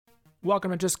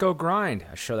Welcome to Just Go Grind,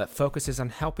 a show that focuses on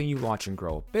helping you launch and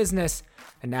grow a business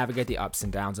and navigate the ups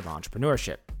and downs of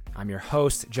entrepreneurship. I'm your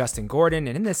host, Justin Gordon,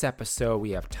 and in this episode, we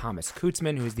have Thomas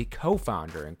Kutzman, who is the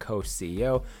co-founder and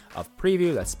co-CEO of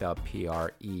Prevu, that's spelled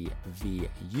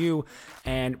Prevu,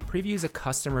 and Prevu is a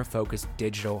customer-focused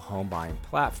digital home buying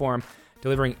platform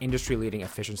delivering industry-leading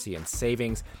efficiency and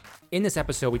savings. In this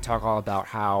episode, we talk all about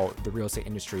how the real estate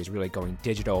industry is really going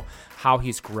digital, how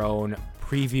he's grown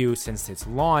Prevu since its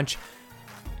launch,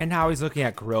 and how he's looking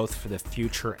at growth for the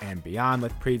future and beyond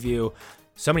with Prevu.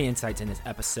 So many insights in this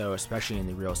episode, especially in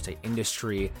the real estate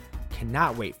industry.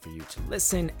 Cannot wait for you to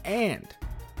listen. And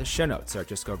the show notes are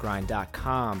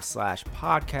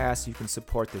justgogrind.com/podcast. You can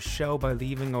support the show by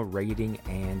leaving a rating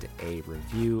and a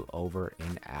review over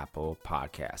in Apple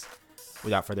Podcasts.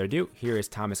 Without further ado, here is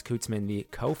Thomas Kutzman, the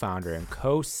co-founder and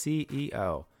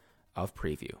co-CEO of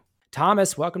Prevu.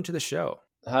 Thomas, welcome to the show.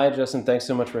 Hi, Justin. Thanks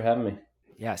so much for having me.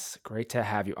 Yes, great to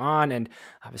have you on. And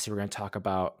obviously, we're going to talk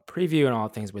about Prevu and all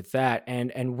things with that.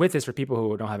 And with this, for people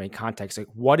who don't have any context, like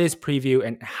what is Prevu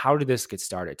and how did this get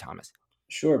started, Thomas?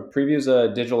 Sure. Prevu is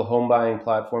a digital home buying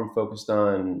platform focused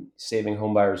on saving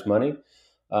home buyers money.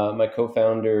 My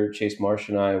co-founder, Chase Marsh,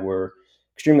 and I were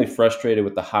extremely frustrated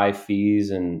with the high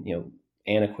fees and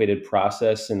antiquated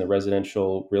process in the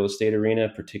residential real estate arena,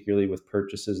 particularly with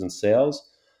purchases and sales.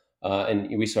 And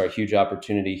we saw a huge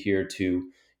opportunity here to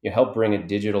help bring a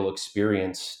digital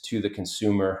experience to the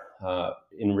consumer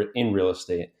in real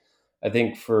estate. I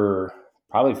think for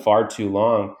probably far too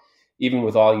long, even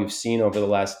with all you've seen over the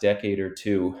last decade or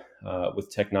two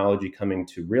with technology coming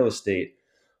to real estate,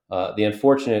 the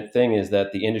unfortunate thing is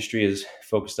that the industry is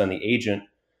focused on the agent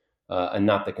and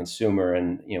not the consumer.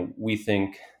 And we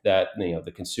think that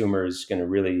the consumer is going to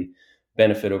really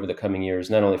benefit over the coming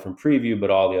years, not only from Prevu, but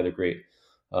all the other great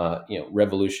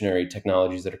revolutionary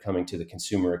technologies that are coming to the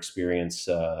consumer experience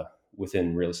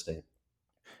within real estate.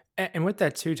 And with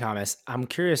that too, Thomas, I'm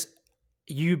curious,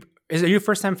 are you a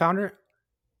first-time founder?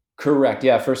 Correct.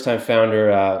 Yeah. First time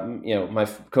founder. My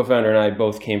co-founder and I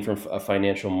both came from a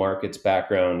financial markets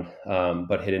background,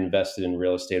 but had invested in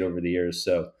real estate over the years.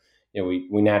 So, we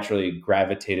naturally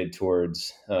gravitated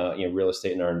towards, real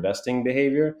estate in our investing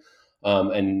behavior.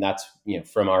 And that's,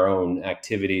 from our own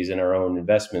activities and our own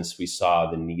investments, we saw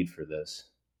the need for this.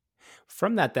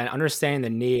 From that, then, understanding the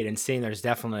need and seeing there's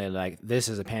definitely like this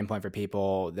is a pain point for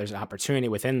people, there's an opportunity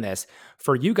within this.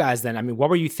 For you guys, then, I mean, what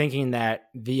were you thinking that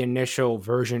the initial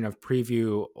version of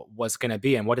Prevu was going to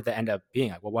be, and what did that end up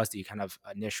being? Like, what was the kind of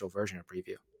initial version of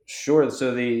Prevu? Sure.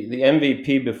 So the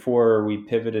MVP before we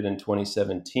pivoted in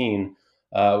 2017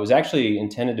 was actually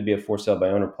intended to be a for sale by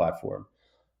owner platform.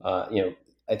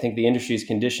 I think the industry is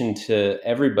conditioned to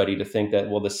everybody to think that,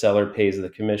 well, the seller pays the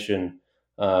commission,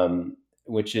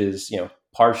 which is,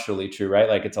 partially true, right?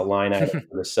 Like it's a line item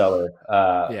for the seller.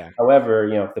 Yeah.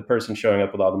 However, the person showing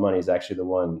up with all the money is actually the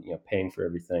one, paying for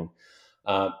everything.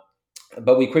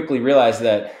 But we quickly realized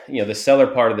that, the seller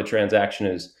part of the transaction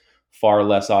is far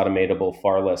less automatable,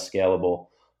 far less scalable.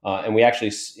 And we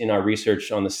actually, in our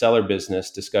research on the seller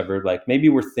business, discovered like maybe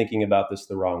we're thinking about this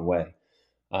the wrong way.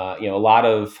 A lot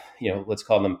of, let's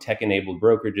call them tech-enabled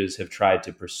brokerages have tried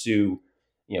to pursue,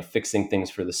 fixing things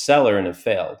for the seller and have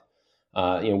failed.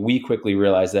 We quickly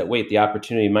realized that, wait, the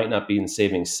opportunity might not be in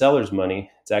saving sellers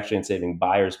money. It's actually in saving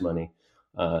buyers money.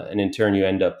 And in turn, you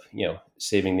end up,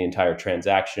 saving the entire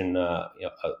transaction, a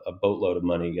boatload of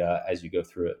money as you go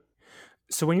through it.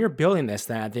 So when you're building this,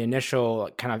 then at the initial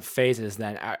kind of phases,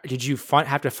 then did you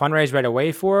have to fundraise right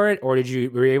away for it, or were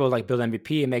you able to like build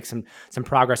MVP and make some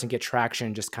progress and get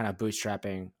traction, just kind of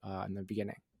bootstrapping in the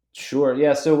beginning? Sure.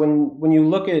 Yeah. So when you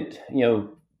look at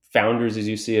founders as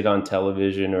you see it on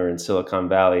television or in Silicon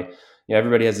Valley,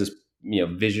 everybody has this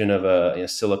vision of a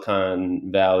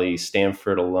Silicon Valley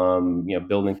Stanford alum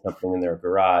building something in their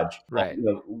garage. Right.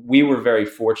 We were very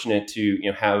fortunate to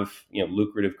have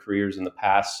lucrative careers in the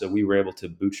past, so we were able to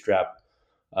bootstrap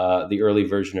the early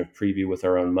version of Prevu with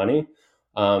our own money,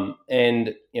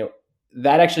 and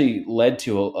that actually led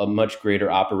to a much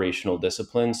greater operational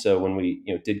discipline. So when we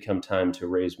did come time to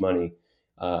raise money,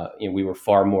 we were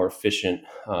far more efficient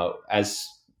as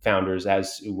founders,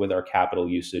 as with our capital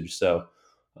usage. So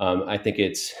I think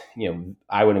it's,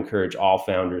 I would encourage all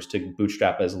founders to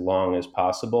bootstrap as long as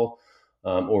possible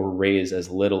or raise as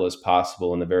little as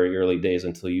possible in the very early days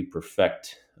until you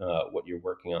perfect what you're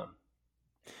working on.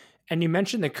 And you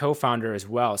mentioned the co-founder as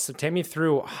well. So take me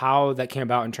through how that came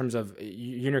about in terms of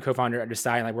you and your co-founder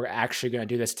deciding like we're actually going to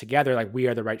do this together. Like we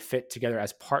are the right fit together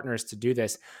as partners to do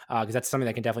this because that's something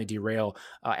that can definitely derail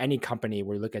any company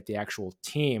where you look at the actual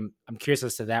team. I'm curious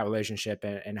as to that relationship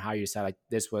and how you decide like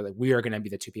this was like, we are going to be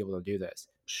the two people to do this.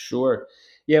 Sure.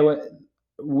 Yeah, well,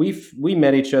 we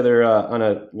met each other on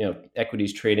a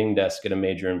equities trading desk at a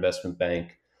major investment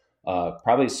bank,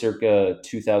 probably circa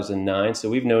 2009. So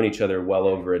we've known each other well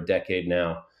over a decade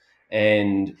now,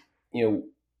 and you know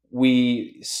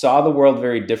we saw the world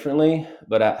very differently,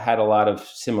 but had a lot of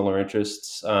similar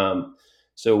interests.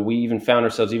 So we even found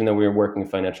ourselves, even though we were working in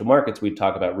financial markets, we'd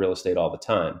talk about real estate all the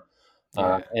time.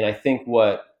 Yeah. And I think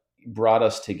what brought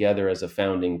us together as a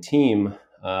founding team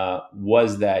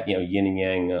was that yin and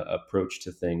yang approach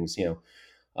to things.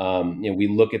 We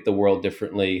look at the world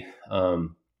differently.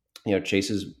 Chase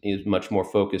is much more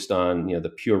focused on the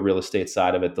pure real estate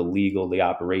side of it, the legal, the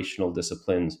operational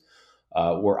disciplines,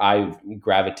 where I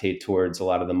gravitate towards a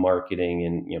lot of the marketing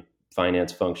and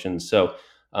finance functions. So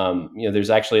there's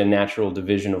actually a natural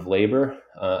division of labor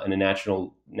and a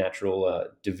natural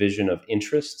division of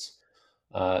interests.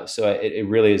 So it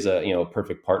really is a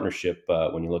perfect partnership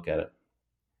when you look at it.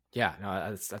 Yeah,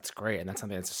 no, that's great, and that's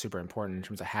something that's super important in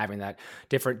terms of having that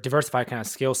different, diversified kind of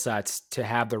skill sets to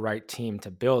have the right team to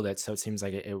build it. So it seems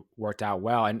like it worked out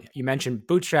well. And you mentioned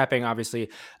bootstrapping, obviously,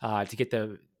 to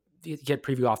get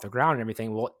preview off the ground and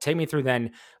everything. Well, take me through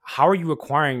then. How are you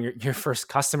acquiring your first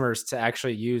customers to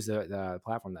actually use the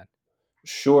platform then?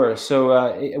 Sure.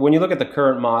 So when you look at the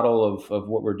current model of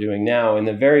what we're doing now, in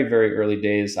the very, very early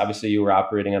days, obviously you were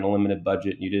operating on a limited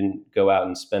budget. You didn't go out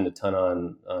and spend a ton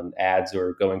on ads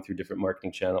or going through different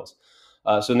marketing channels.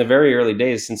 So in the very early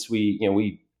days, since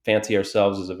we fancy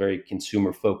ourselves as a very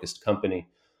consumer focused company,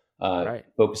 Right.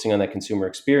 focusing on that consumer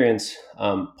experience,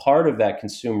 part of that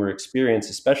consumer experience,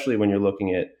 especially when you're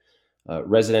looking at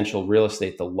residential real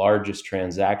estate, the largest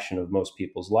transaction of most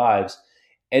people's lives,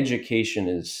 education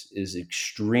is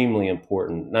extremely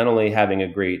important. Not only having a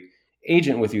great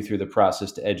agent with you through the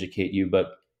process to educate you,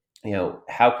 but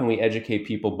how can we educate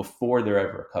people before they're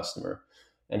ever a customer,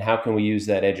 and how can we use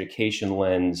that education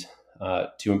lens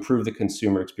to improve the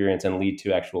consumer experience and lead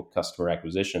to actual customer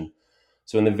acquisition.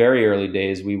 So in the very early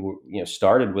days, we were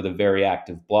started with a very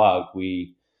active blog.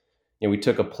 We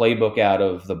took a playbook out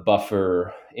of the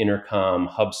Buffer, Intercom,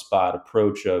 HubSpot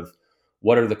approach of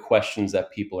what are the questions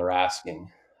that people are asking.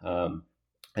 Um,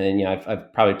 and then,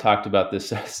 I've probably talked about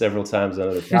this several times on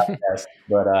other podcasts,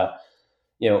 but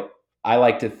you know, I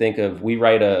like to think of we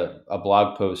write a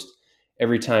blog post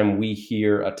every time we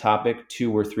hear a topic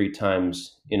 2 or 3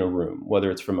 times in a room, whether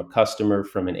it's from a customer,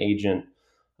 from an agent.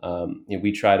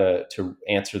 We try to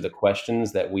answer the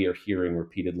questions that we are hearing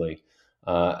repeatedly.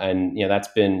 And that's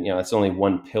been that's only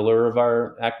one pillar of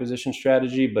our acquisition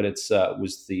strategy, but it's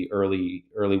was the early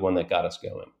one that got us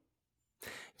going.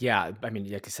 Yeah, I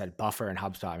mean, like you said, Buffer and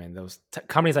HubSpot. I mean, those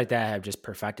companies like that have just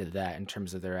perfected that in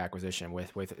terms of their acquisition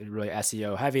with really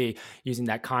SEO heavy, using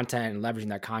that content and leveraging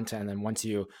that content. And then once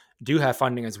you do have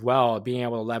funding as well, being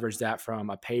able to leverage that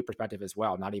from a paid perspective as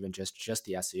well, not even just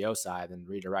the SEO side, and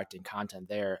redirecting content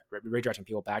there, redirecting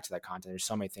people back to that content. There's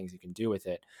so many things you can do with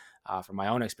it. From my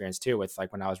own experience too, with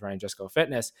like when I was running Just Go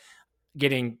Fitness,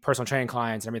 getting personal training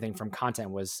clients and everything from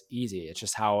content was easy. It's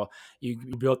just how you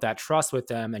built that trust with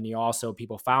them, and you also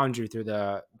people found you through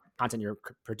the content you're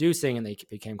producing, and they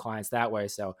became clients that way.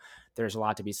 So there's a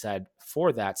lot to be said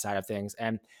for that side of things.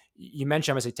 And you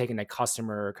mentioned obviously taking a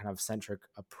customer kind of centric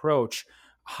approach.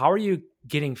 How are you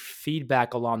getting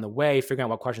feedback along the way, figuring out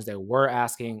what questions they were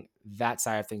asking, that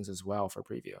side of things as well for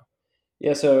preview?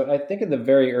 Yeah, so I think in the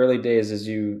very early days, as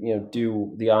you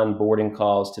do the onboarding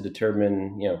calls to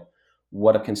determine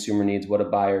what a consumer needs, what a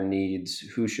buyer needs,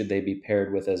 who should they be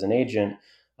paired with as an agent.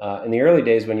 In the early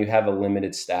days, when you have a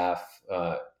limited staff,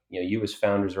 you as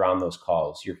founders are on those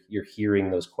calls. You're hearing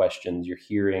those questions. You're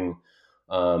hearing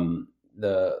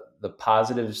the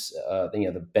positives,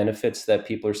 the benefits that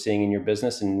people are seeing in your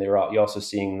business, and you're also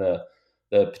seeing the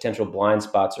potential blind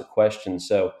spots or questions.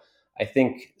 So I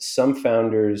think some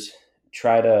founders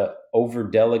try to over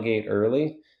delegate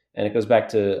early, and it goes back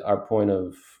to our point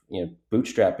of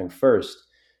bootstrapping first.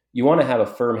 You want to have a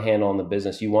firm handle on the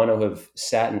business. You want to have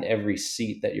sat in every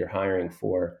seat that you're hiring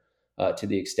for to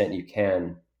the extent you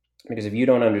can, because if you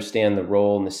don't understand the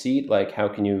role in the seat, like how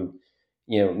can you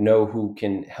know who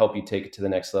can help you take it to the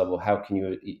next level? How can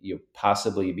you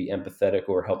possibly be empathetic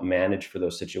or help manage for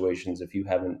those situations if you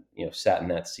haven't sat in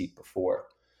that seat before?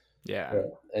 Yeah. Yeah,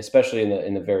 especially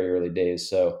in the very early days.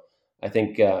 So I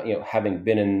think having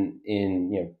been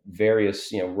in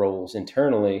various roles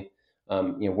internally,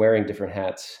 wearing different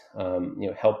hats,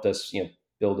 helped us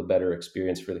build a better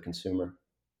experience for the consumer.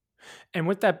 And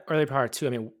with that early part too,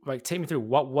 I mean, like take me through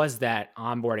what was that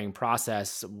onboarding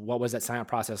process? What was that sign up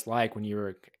process like when you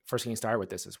were first getting started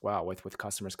with this as well, with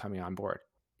customers coming on board?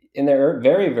 In the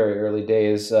very, very early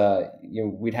days,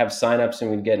 we'd have signups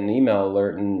and we'd get an email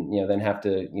alert, and then have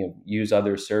to use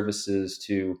other services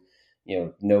to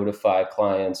notify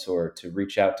clients or to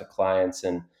reach out to clients.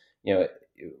 And you know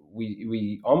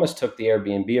we almost took the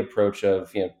Airbnb approach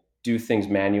of do things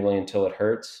manually until it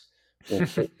hurts.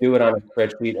 Do it on a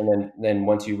spreadsheet, and then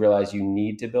once you realize you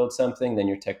need to build something, then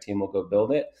your tech team will go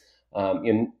build it.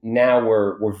 Now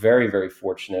we're very, very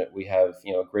fortunate. We have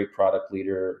a great product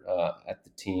leader at the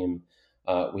team.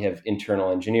 We have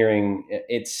internal engineering.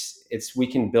 It's we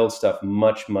can build stuff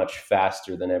much, much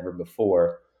faster than ever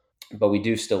before, but we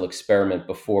do still experiment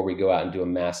before we go out and do a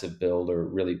massive build or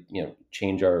really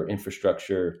change our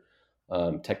infrastructure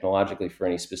technologically for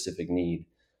any specific need.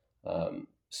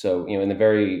 So in the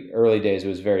very early days, it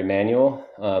was very manual.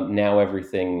 Now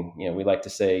everything, we like to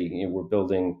say, we're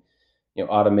building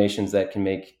automations that can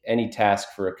make any task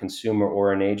for a consumer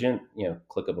or an agent,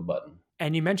 click of a button.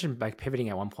 And you mentioned like pivoting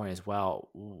at one point as well.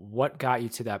 What got you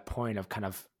to that point of kind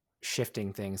of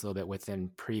shifting things a little bit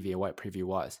within Preview, what Preview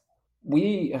was?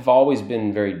 We have always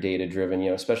been very data driven,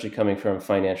 especially coming from a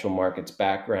financial markets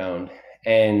background.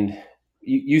 And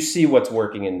you see what's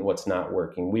working and what's not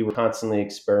working. We were constantly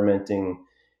experimenting,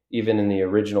 even in the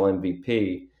original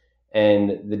MVP.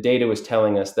 And the data was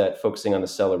telling us that focusing on the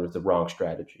seller was the wrong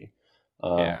strategy.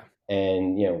 Yeah.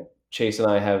 And Chase and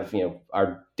I have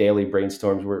our daily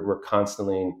brainstorms. We're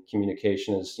constantly in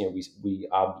communication as we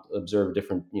observe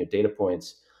different data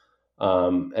points.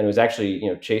 And it was actually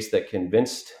Chase that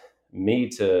convinced me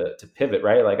to pivot.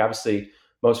 Right, like obviously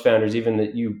most founders, even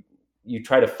that you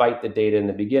try to fight the data in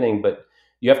the beginning, but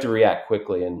you have to react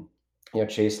quickly. And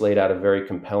Chase laid out a very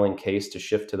compelling case to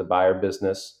shift to the buyer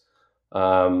business.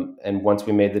 And once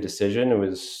we made the decision, it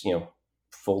was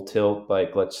full tilt.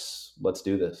 Like let's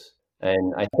do this.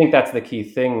 And I think that's the key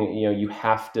thing. You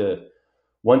have to,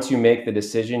 once you make the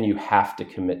decision, you have to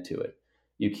commit to it.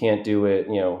 You can't do it,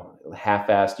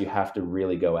 half-assed. You have to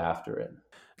really go after it.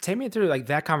 Take me through like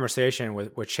that conversation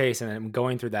with Chase and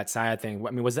going through that side thing.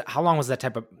 I mean, how long was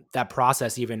that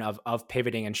process even of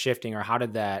pivoting and shifting, or how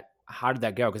did that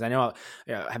go? Because I know,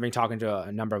 having talking to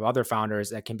a number of other founders,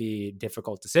 that can be a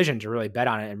difficult decision to really bet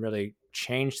on it and really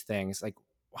change things. Like,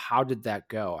 how did that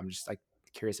go? I'm just like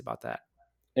curious about that.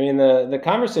 I mean, the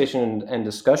conversation and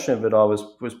discussion of it all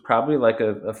was probably like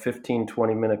a 15,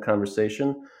 20-minute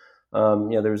conversation.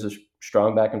 There was a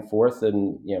strong back and forth,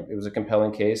 and it was a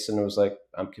compelling case, and it was like,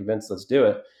 I'm convinced, let's do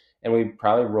it. And we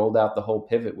probably rolled out the whole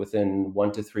pivot within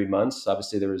 1 to 3 months.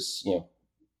 Obviously, there was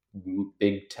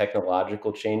big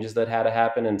technological changes that had to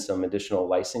happen and some additional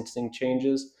licensing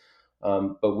changes.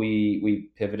 But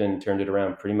we pivoted and turned it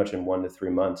around pretty much in 1 to 3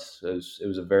 months. It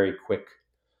was a very quick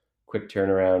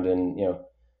turnaround, and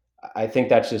I think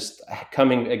that's just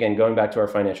going back to our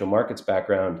financial markets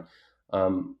background.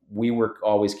 We were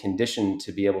always conditioned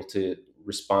to be able to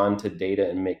respond to data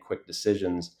and make quick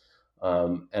decisions.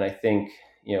 And I think,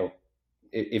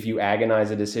 if you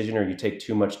agonize a decision or you take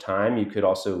too much time, you could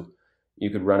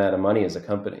run out of money as a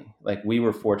company. Like we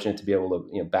were fortunate to be able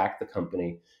to, back the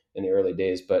company in the early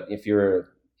days. But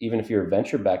even if you're a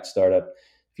venture backed startup,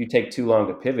 if you take too long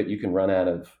to pivot, you can run out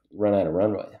of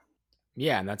runway.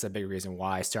 Yeah, and that's a big reason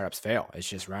why startups fail. It's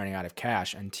just running out of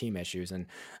cash and team issues, and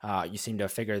you seem to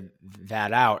figure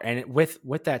that out. And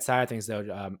with that side of things,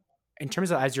 though, in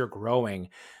terms of as you're growing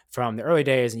from the early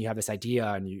days, and you have this idea,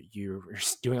 and you're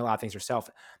doing a lot of things yourself,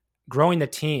 growing the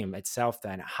team itself,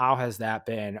 then how has that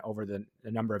been over the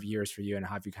number of years for you, and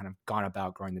how have you kind of gone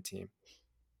about growing the team?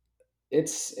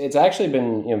 It's actually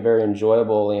been very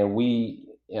enjoyable.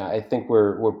 I think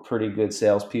we're pretty good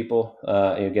salespeople.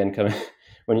 Again, coming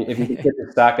if you pitch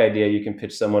a stock idea, you can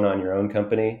pitch someone on your own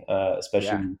company, especially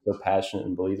Yeah. when you're so passionate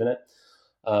and believe in it.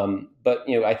 But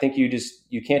I think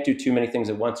you can't do too many things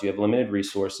at once. You have limited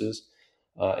resources,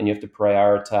 and you have to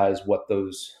prioritize what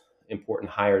those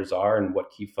important hires are and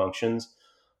what key functions,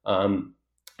 and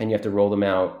you have to roll them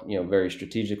out, very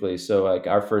strategically. So, like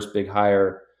our first big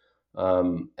hire,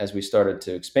 as we started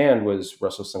to expand, was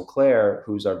Russell Sinclair,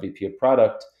 who's our VP of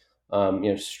product.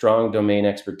 Strong domain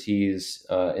expertise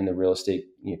in the real estate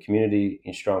community,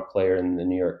 a strong player in the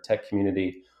New York tech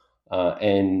community.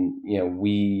 And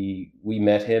we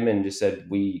met him and just said,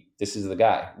 this is the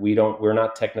guy. We're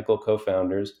not technical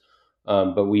co-founders,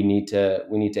 but we need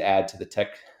to add to the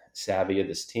tech savvy of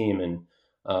this team. And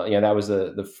that was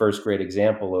the first great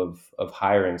example of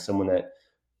hiring someone that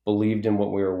believed in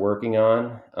what we were working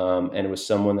on, and it was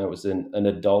someone that was an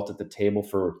adult at the table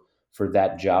for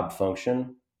that job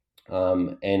function.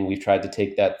 And we tried to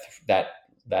take that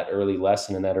early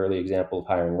lesson and that early example of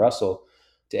hiring Russell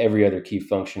to every other key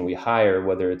function we hire,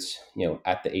 whether it's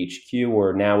at the HQ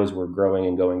or now as we're growing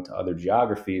and going to other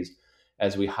geographies.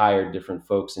 As we hire different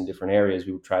folks in different areas,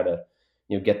 we would try to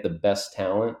get the best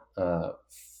talent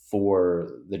for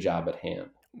the job at hand.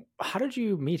 How did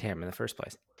you meet him in the first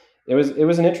place? It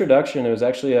was an introduction. It was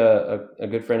actually a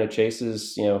good friend of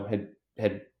Chase's.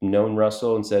 Had known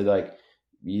Russell and said, like,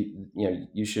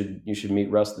 you should meet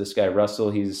Russell. This guy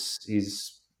Russell, he's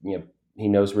he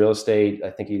knows real estate. I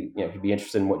think he'd be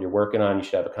interested in what you're working on. You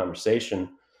should have a conversation.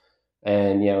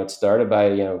 And it started by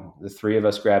the three of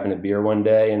us grabbing a beer one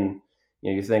day, and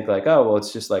you think like, oh well,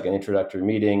 it's just like an introductory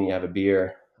meeting. You have a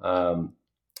beer,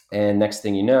 and next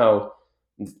thing you know,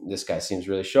 this guy seems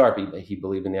really sharp. He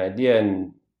believed in the idea,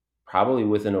 and probably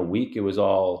within a week, it was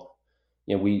all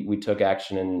we took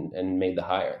action and made the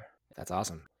hire. That's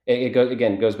awesome. It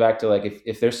goes back to like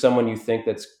if there's someone you think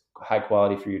that's high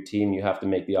quality for your team, you have to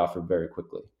make the offer very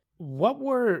quickly.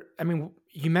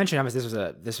 You mentioned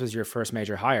obviously this was your first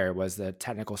major hire, was the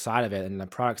technical side of it and the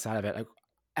product side of it. Like,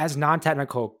 as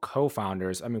non-technical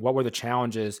co-founders, what were the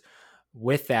challenges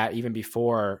with that even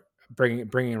before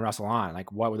bringing Russell on?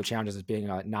 Like, what were the challenges of being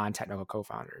non-technical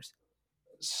co-founders?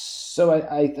 So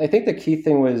I think the key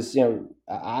thing was,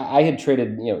 I had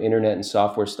traded, internet and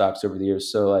software stocks over the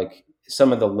years. So like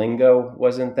some of the lingo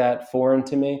wasn't that foreign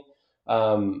to me.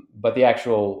 But the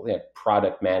actual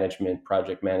product management,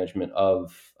 project management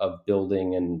of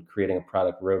building and creating a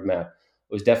product roadmap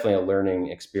was definitely a learning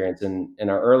experience. And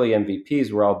our early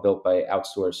MVPs were all built by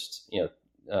outsourced,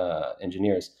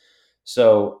 engineers.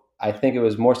 So I think it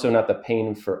was more so not the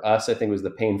pain for us. I think it was the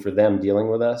pain for them dealing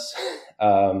with us.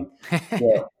 Our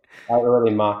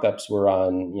early mock-ups were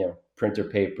on, printer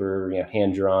paper,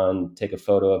 hand drawn, take a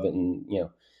photo of it and,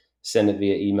 send it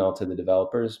via email to the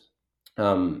developers.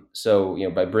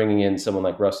 So, by bringing in someone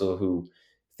like Russell, who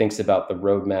thinks about the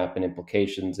roadmap and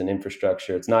implications and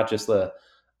infrastructure, it's not just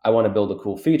I want to build a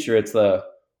cool feature. It's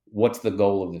what's the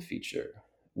goal of the feature?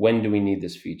 When do we need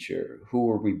this feature?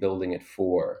 Who are we building it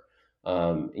for?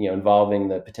 Involving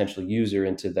the potential user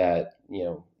into that,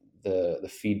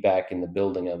 the feedback and the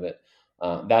building of it.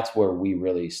 That's where we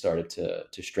really started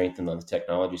to strengthen on the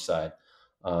technology side.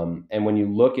 And when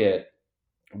you look at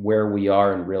where we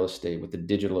are in real estate with the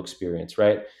digital experience,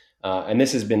 right? And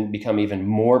this has become even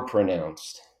more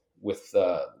pronounced with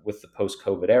the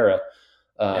post-COVID era.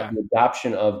 The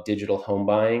adoption of digital home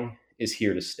buying is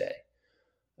here to stay.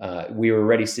 We were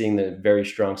already seeing the very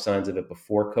strong signs of it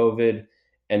before COVID,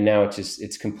 and now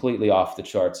it's completely off the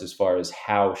charts as far as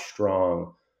how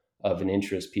strong of an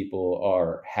interest people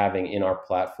are having in our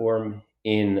platform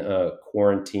in a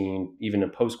quarantine, even a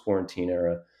post-quarantine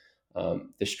era.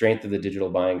 The strength of the digital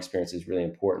buying experience is really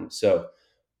important. So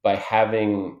by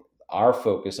having our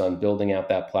focus on building out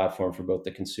that platform for both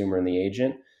the consumer and the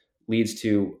agent leads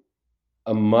to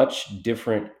a much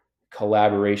different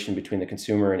collaboration between the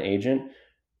consumer and agent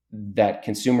that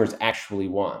consumers actually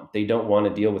want. They don't want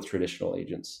to deal with traditional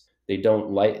agents. They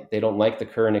don't like the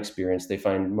current experience. They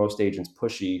find most agents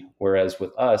pushy, whereas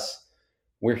with us,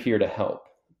 we're here to help.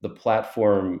 The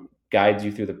platform guides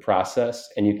you through the process,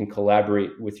 and you can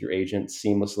collaborate with your agent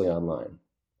seamlessly online.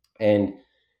 And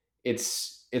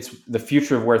it's the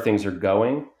future of where things are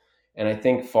going. And I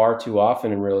think far too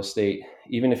often in real estate,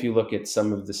 even if you look at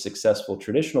some of the successful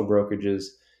traditional brokerages,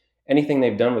 anything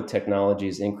they've done with technology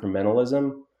is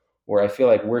incrementalism, where I feel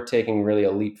like we're taking really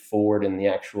a leap forward in the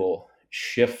actual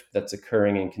shift that's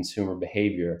occurring in consumer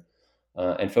behavior.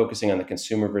 And focusing on the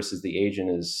consumer versus the agent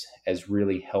has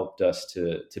really helped us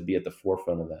to be at the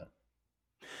forefront of that.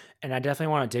 And I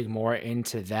definitely want to dig more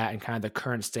into that and kind of the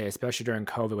current state, especially during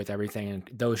COVID with everything and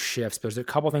those shifts. But there's a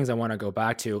couple of things I want to go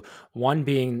back to. One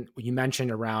being, you mentioned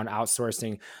around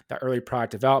outsourcing the early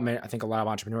product development. I think a lot of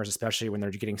entrepreneurs, especially when they're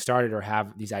getting started or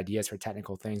have these ideas for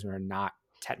technical things when they're not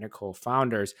technical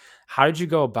founders, how did you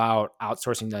go about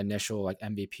outsourcing the initial like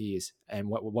MVPs, and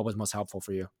what was most helpful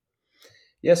for you?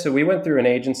 Yeah, so we went through an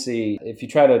agency. If you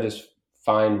try to just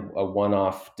find a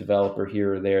one-off developer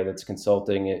here or there that's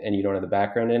consulting and you don't have the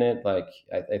background in it, like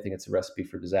I think it's a recipe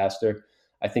for disaster.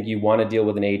 I think you want to deal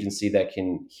with an agency that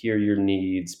can hear your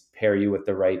needs, pair you with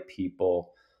the right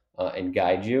people, and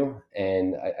guide you.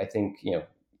 And I think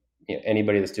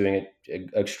anybody that's doing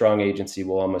it, a strong agency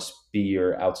will almost be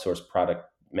your outsourced product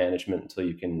management until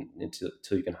you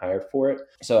can hire for it.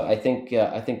 So I think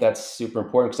that's super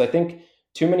important, because I think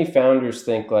too many founders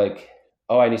think like,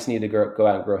 oh, I just need to go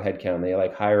out and grow headcount. They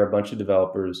like hire a bunch of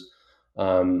developers,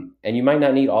 and you might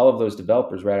not need all of those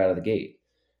developers right out of the gate.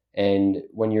 And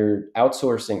when you're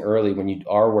outsourcing early, when you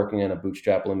are working on a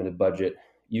bootstrap limited budget,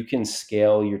 you can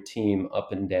scale your team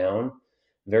up and down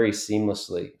very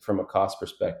seamlessly from a cost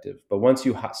perspective. But once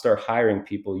you start hiring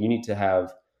people, you need to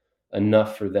have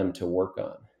enough for them to work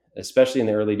on, especially in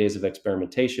the early days of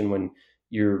experimentation when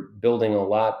you're building a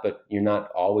lot, but you're not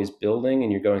always building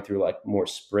and you're going through like more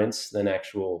sprints than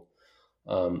actual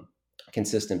um,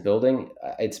 consistent building.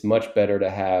 It's much better to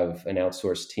have an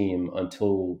outsourced team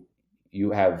until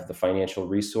you have the financial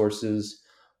resources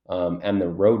and the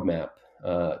roadmap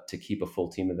to keep a full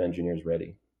team of engineers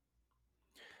ready.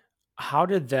 How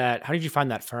did you find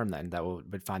that firm then that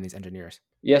would find these engineers?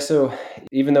 Yeah, so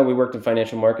even though we worked in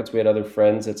financial markets, we had other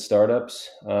friends at startups.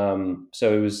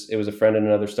 So it was a friend in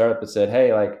another startup that said,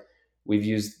 "Hey, like we've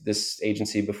used this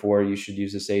agency before. You should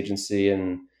use this agency."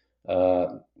 And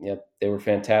yeah, they were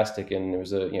fantastic. And there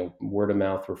was a word of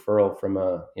mouth referral from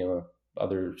a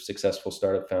other successful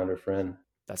startup founder friend.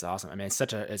 That's awesome. I mean, it's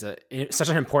such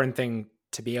an important thing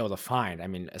to be able to find. I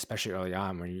mean, especially early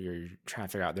on when you're trying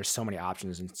to figure out there's so many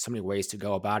options and so many ways to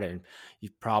go about it. And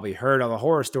you've probably heard all the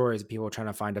horror stories of people trying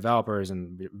to find developers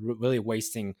and really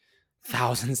wasting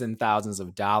thousands and thousands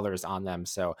of dollars on them.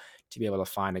 So to be able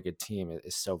to find a good team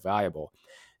is so valuable.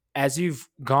 As you've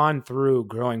gone through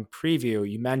growing Preview,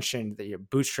 you mentioned that you're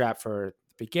bootstrapped for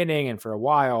the beginning and for a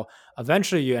while.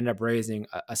 Eventually, you end up raising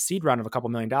a seed round of a couple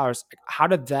 $1 million. How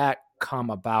did that come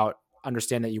about?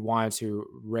 Understand that you wanted to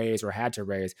raise or had to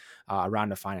raise a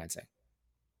round of financing.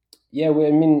 Yeah,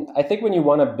 I mean, I think when you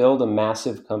want to build a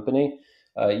massive company,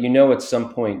 at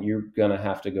some point you're gonna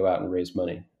have to go out and raise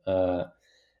money.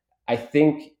 I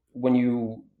think when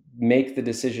you make the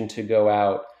decision to go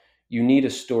out, you need a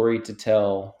story to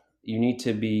tell. You need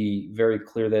to be very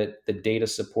clear that the data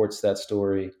supports that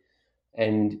story.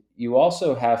 And you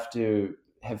also have to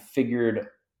have figured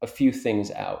a few things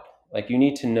out. Like you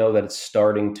need to know that it's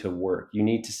starting to work. You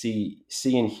need to see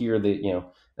and hear the,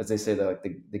 as they say, like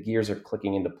the gears are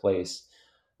clicking into place.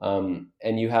 And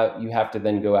you have to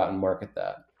then go out and market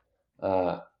that.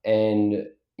 And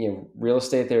real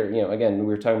estate there, again, we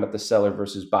were talking about the seller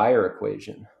versus buyer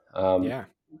equation. Um, Yeah.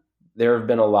 there have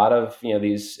been a lot of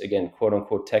these, again, quote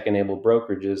unquote tech enabled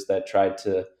brokerages that tried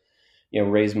to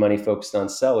raise money focused on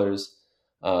sellers,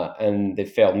 and they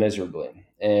failed miserably.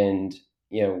 And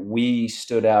we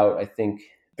stood out, I think,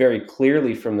 very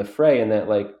clearly from the fray in that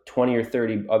like 20 or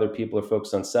 30 other people are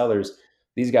focused on sellers.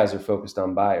 These guys are focused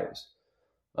on buyers.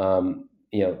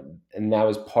 And that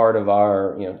was part of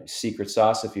our secret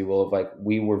sauce, if you will, of like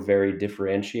we were very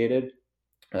differentiated,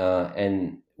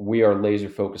 and we are laser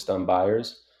focused on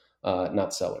buyers,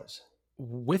 not sellers.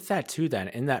 With that too, then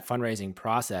in that fundraising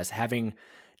process, having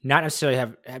not necessarily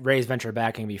have raised venture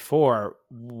backing before,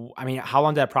 I mean, how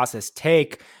long did that process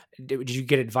take? Did you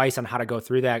get advice on how to go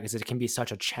through that? Because it can be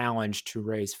such a challenge to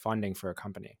raise funding for a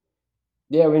company.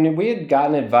 Yeah, we had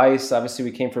gotten advice. Obviously,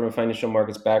 we came from a financial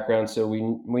markets background, so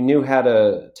we knew how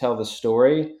to tell the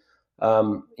story.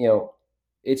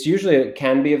 It's usually it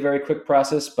can be a very quick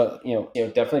process, but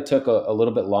it definitely took a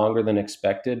little bit longer than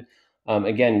expected.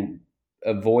 Again,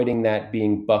 avoiding that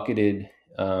being bucketed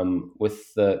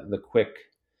with the quick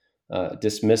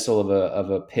dismissal of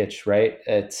a pitch, right?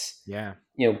 It's Yeah.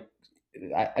 you know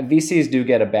VCs do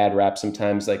get a bad rap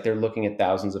sometimes. Like they're looking at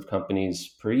thousands of companies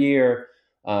per year.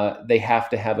 They have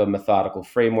to have a methodical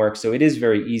framework, so it is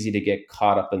very easy to get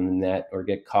caught up in the net or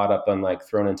get caught up on like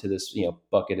thrown into this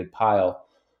bucketed pile.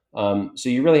 So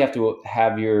you really have to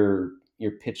have your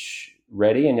pitch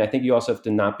ready, and I think you also have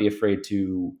to not be afraid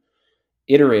to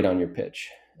iterate on your pitch.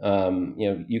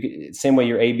 Same way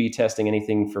you're A/B testing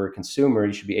anything for a consumer,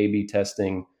 you should be A/B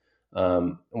testing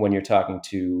when you're talking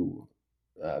to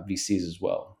VCs as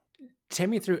well. Take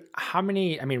me through how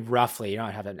many, I mean, roughly, you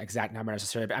don't have an exact number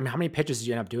necessarily, but I mean, how many pitches did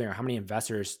you end up doing or how many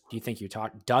investors do you think you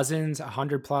talked? Dozens,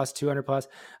 100 plus, 200 plus?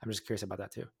 I'm just curious about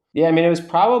that too. Yeah, I mean, it was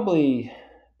probably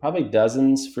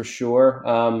dozens for sure.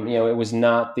 It was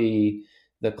not the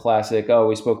classic. Oh,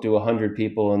 we spoke to 100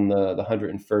 people and the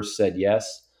 101st said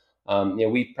yes.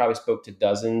 We probably spoke to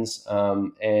dozens,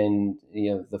 and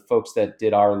the folks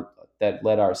that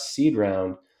led our seed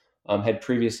round had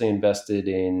previously invested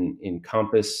in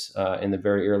Compass in the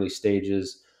very early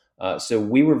stages. So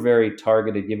we were very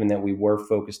targeted, given that we were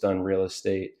focused on real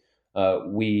estate.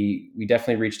 We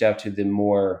definitely reached out to the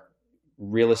more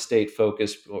real estate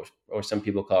focused, or some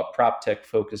people call it prop tech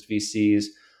focused VCs,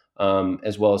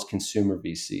 as well as consumer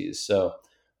VCs. So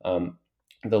um,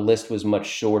 the list was much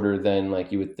shorter than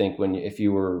like you would think if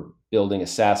you were building a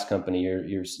SaaS company,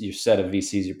 your set of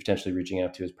VCs you're potentially reaching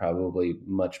out to is probably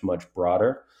much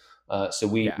broader. So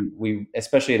we Yeah. we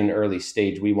especially at an early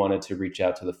stage, we wanted to reach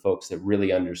out to the folks that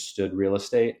really understood real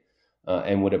estate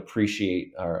and would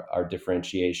appreciate our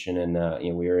differentiation, and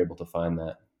we were able to find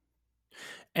that.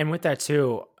 And with that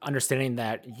too, understanding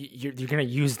that you're going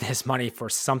to use this money for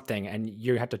something, and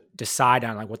you have to decide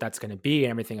on like what that's going to be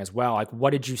and everything as well. Like,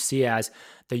 what did you see as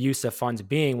the use of funds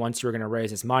being once you were going to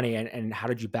raise this money, and how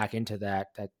did you back into that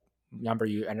number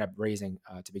you ended up raising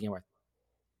to begin with?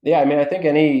 Yeah, I mean, I think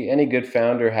any good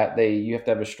founder you have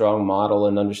to have a strong model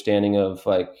and understanding of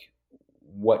like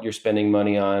what you're spending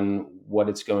money on, what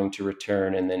it's going to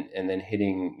return, and then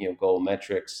hitting goal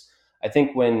metrics. I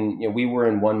think when we were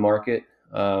in one market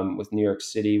with New York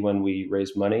City when we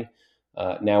raised money.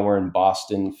 Now we're in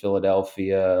Boston,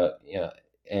 Philadelphia,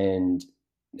 and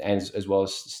as well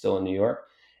as still in New York.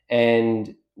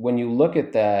 And when you look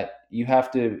at that, you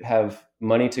have to have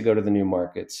money to go to the new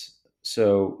markets.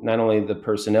 So not only the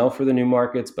personnel for the new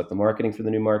markets, but the marketing for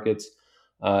the new markets.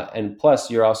 And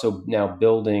plus, you're also now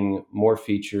building more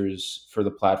features for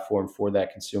the platform for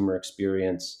that consumer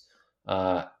experience.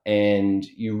 And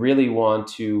you really want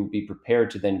to be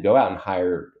prepared to then go out and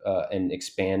hire and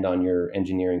expand on your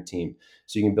engineering team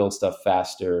so you can build stuff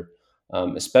faster,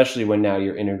 especially when now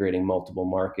you're integrating multiple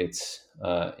markets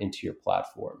into your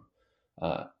platform.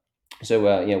 Uh,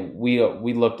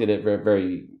 we looked at it very,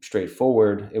 very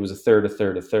straightforward. It was a third, a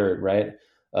third, a third, right?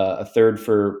 A third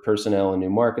for personnel and new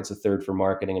markets, a third for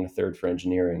marketing, and a third for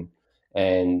engineering.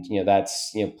 And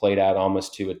that's played out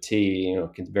almost to a T.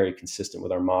 Very consistent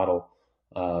with our model.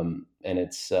 And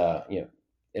it's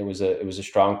it was a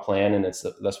strong plan, and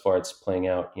thus far it's playing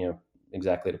out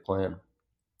exactly to plan.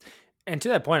 And to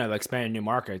that point of expanding new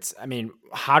markets, I mean,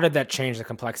 how did that change the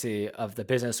complexity of the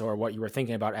business or what you were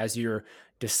thinking about as you're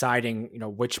deciding,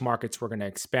 which markets we're going to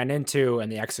expand into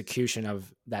and the execution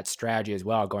of that strategy as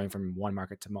well, going from one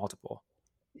market to multiple?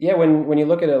 Yeah, when you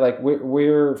look at it, like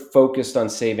we're focused on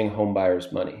saving home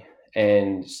buyers money,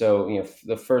 and so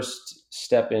the first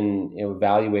step in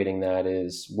evaluating that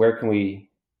is where can we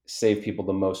save people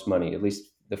the most money? At least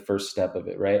the first step of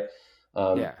it, right?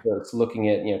 Yeah. So it's looking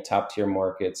at top tier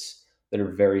markets that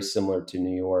are very similar to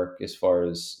New York as far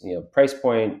as price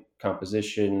point,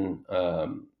 composition,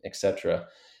 etc.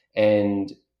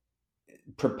 And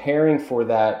preparing for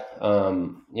that,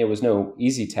 was no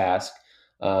easy task.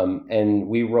 And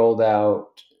we rolled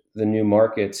out the new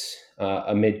markets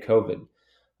amid COVID.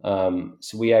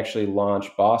 So we actually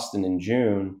launched Boston in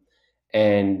June,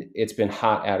 and it's been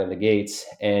hot out of the gates.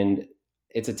 And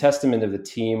it's a testament of the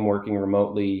team working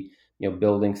remotely,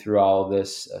 building through all of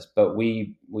this. But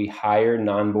we hired and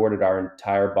onboarded our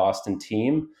entire Boston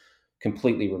team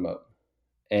completely remote,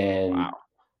 and Wow.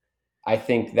 I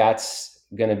think that's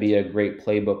going to be a great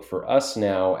playbook for us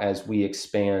now as we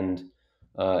expand,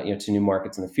 to new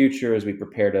markets in the future, as we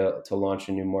prepare to launch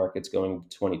in new markets going to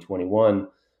 2021.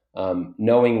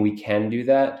 Knowing we can do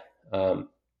that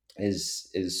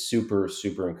is super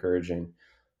super encouraging.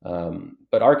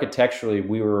 But architecturally,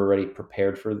 we were already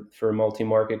prepared for a multi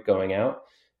market going out.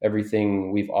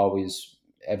 Everything we've always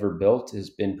ever built has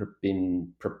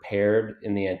been prepared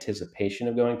in the anticipation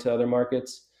of going to other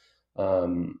markets.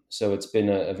 So it's been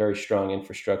a very strong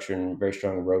infrastructure and very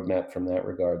strong roadmap from that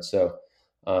regard. So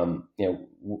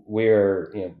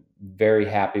we're very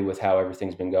happy with how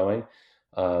everything's been going.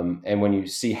 And when you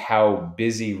see how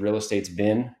busy real estate's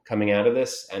been coming out of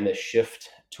this and the shift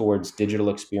towards digital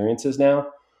experiences now,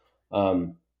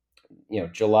 um,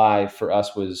 July for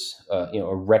us was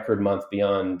a record month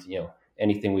beyond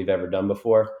anything we've ever done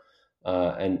before,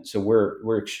 and so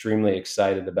we're extremely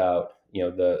excited about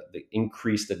the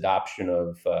increased adoption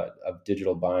of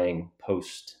digital buying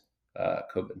post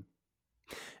COVID.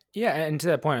 Yeah, and to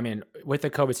that point, I mean, with the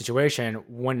COVID situation,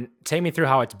 when take me through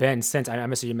how it's been since.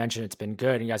 I'm assuming you mentioned it's been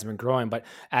good and you guys have been growing, but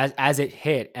as it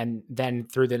hit, and then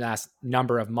through the last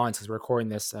number of months, because we're recording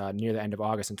this near the end of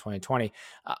August in 2020,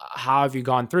 how have you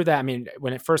gone through that? I mean,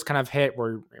 when it first kind of hit,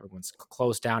 where everyone's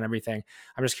closed down, everything.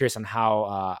 I'm just curious on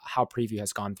how Preview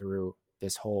has gone through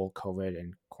this whole COVID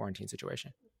and quarantine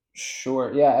situation.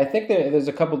 Sure. Yeah, I think there's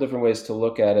a couple different ways to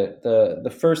look at it.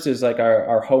 The first is like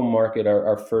our home market,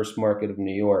 our first market of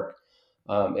New York.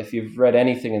 If you've read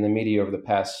anything in the media over the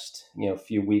past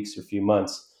few weeks or few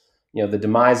months, the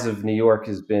demise of New York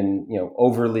has been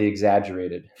overly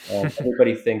exaggerated.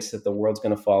 Everybody thinks that the world's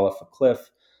going to fall off a cliff.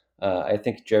 I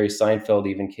think Jerry Seinfeld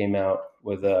even came out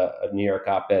with a New York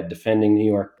op-ed defending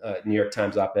New York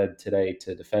Times op-ed today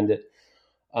to defend it.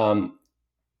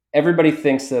 Everybody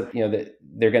thinks that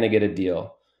they're going to get a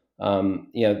deal.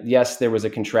 Yes, there was a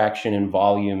contraction in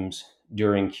volumes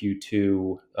during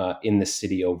Q2 in the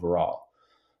city overall.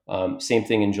 Same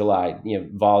thing in July.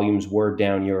 Volumes were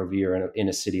down year over year in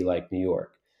a city like New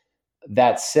York.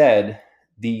 That said,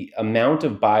 the amount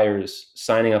of buyers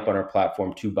signing up on our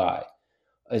platform to buy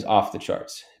is off the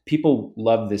charts. People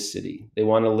love this city. They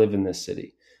want to live in this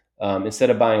city. Instead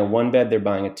of buying a one bed, they're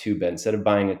buying a two bed. Instead of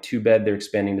buying a two bed, they're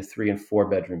expanding to 3 and 4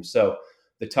 bedrooms. So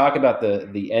the talk about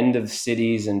the end of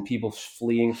cities and people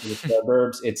fleeing for the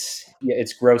suburbs,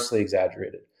 it's grossly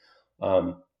exaggerated.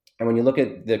 And when you look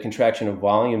at the contraction of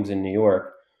volumes in New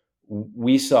York,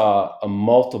 we saw a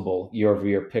multiple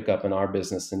year-over-year pickup in our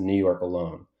business in New York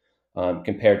alone,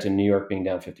 compared to New York being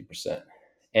down 50%.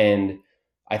 And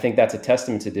I think that's a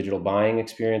testament to digital buying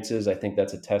experiences. I think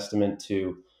that's a testament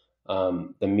to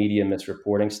the media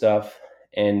misreporting stuff.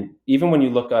 And even when you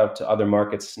look out to other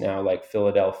markets now, like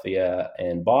Philadelphia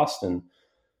and Boston,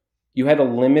 you had a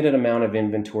limited amount of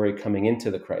inventory coming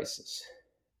into the crisis.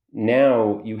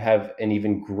 Now you have an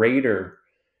even greater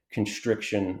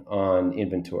constriction on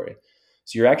inventory.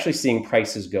 So you're actually seeing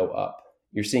prices go up.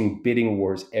 You're seeing bidding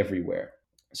wars everywhere.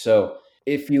 So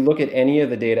if you look at any of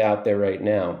the data out there right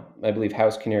now, I believe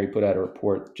House Canary put out a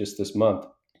report just this month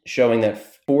showing that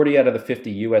 40 out of the 50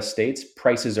 US states,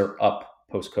 prices are up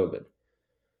post-COVID.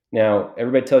 Now,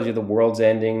 everybody tells you the world's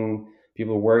ending,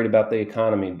 people are worried about the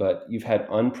economy, but you've had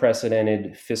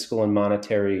unprecedented fiscal and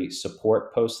monetary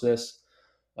support post this.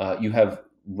 You have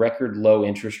record low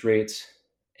interest rates,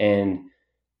 and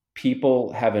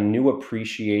people have a new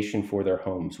appreciation for their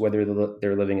homes. Whether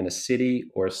they're living in a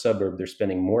city or a suburb, they're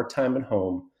spending more time at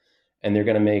home, and they're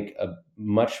going to make a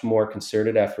much more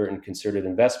concerted effort and concerted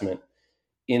investment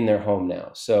in their home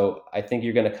now. So I think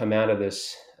you're going to come out of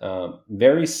this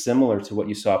very similar to what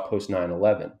you saw post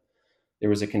 9/11. There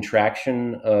was a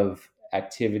contraction of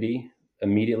activity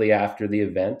immediately after the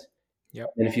event. Yep.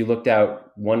 And if you looked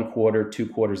out 1 quarter, 2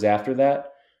 quarters after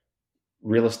that,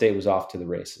 real estate was off to the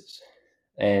races.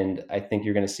 And I think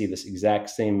you're going to see this exact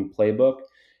same playbook.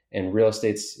 And real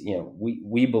estate's,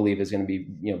 we believe is going to be,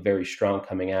 very strong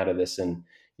coming out of this. And,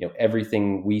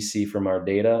 everything we see from our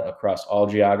data across all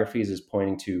geographies is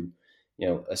pointing to,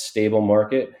 a stable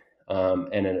market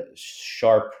and a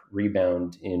sharp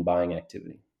rebound in buying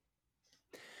activity.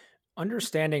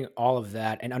 Understanding all of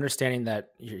that and understanding that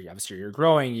obviously you're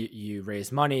growing, you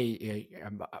raise money,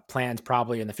 plans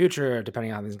probably in the future,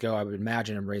 depending on how things go, I would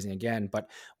imagine I'm raising again. But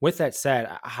with that said,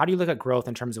 how do you look at growth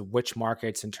in terms of which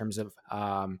markets, in terms of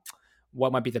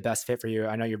what might be the best fit for you?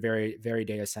 I know you're very, very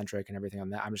data centric and everything on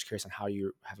that. I'm just curious on how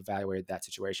you have evaluated that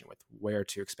situation with where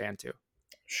to expand to.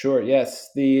 Sure. Yes.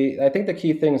 I think the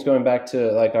key thing is going back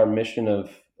to like our mission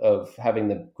of having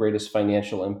the greatest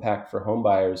financial impact for home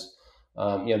buyers.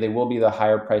 They will be the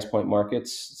higher price point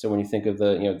markets. So when you think of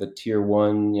the tier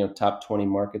one, top 20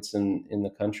 markets in the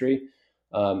country,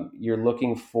 you're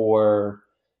looking for,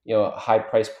 a high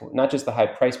price point, not just the high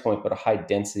price point, but a high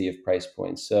density of price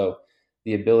points. So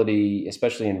the ability,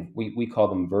 especially we call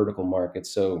them vertical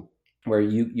markets. So where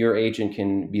your agent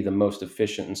can be the most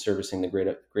efficient in servicing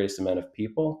the greatest amount of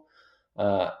people,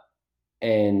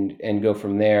 and go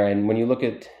from there. And when you look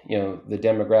at the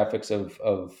demographics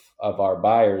of our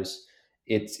buyers,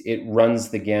 it runs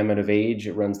the gamut of age,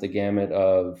 it runs the gamut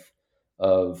of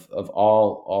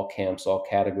all camps, all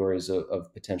categories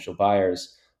of potential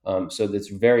buyers. So that's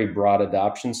very broad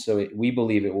adoption. So we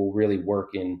believe it will really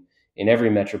work in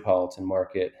every metropolitan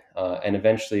market, and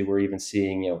eventually we're even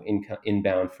seeing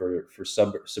inbound for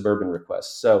suburban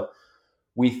requests. So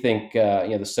we think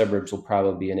the suburbs will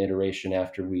probably be an iteration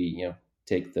after we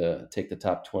take the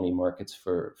top 20 markets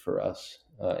for us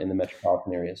in the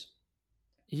metropolitan areas.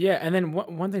 Yeah, and then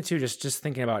one thing too, just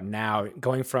thinking about now,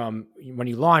 going from when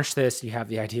you launched this, you have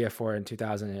the idea for it in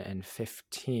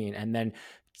 2015, and then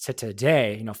to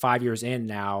today, 5 years in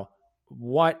now,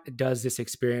 what does this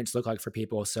experience look like for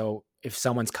people? So if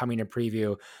someone's coming to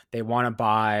Preview, they want to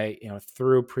buy,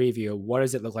 through Preview, what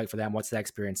does it look like for them? What's the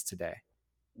experience today?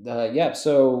 Yeah,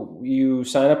 so you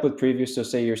sign up with Preview. So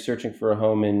say you're searching for a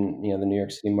home in the New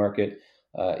York City market.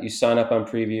 You sign up on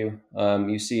Preview.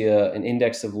 You see an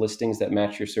index of listings that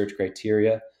match your search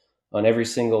criteria. On every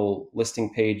single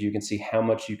listing page, you can see how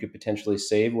much you could potentially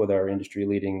save with our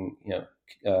industry-leading,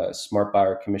 Smart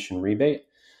Buyer Commission rebate.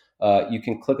 You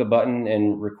can click a button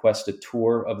and request a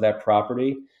tour of that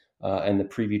property, and the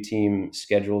Preview team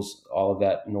schedules all of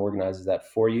that and organizes that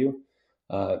for you.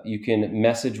 You can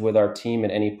message with our team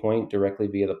at any point directly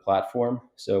via the platform.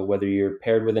 So whether you're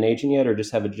paired with an agent yet or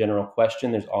just have a general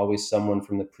question, there's always someone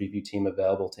from the Preview team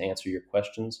available to answer your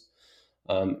questions.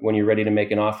 When you're ready to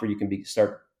make an offer, you can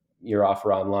start your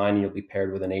offer online, and you'll be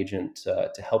paired with an agent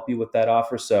to help you with that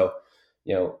offer. So,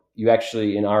 you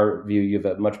actually, in our view, you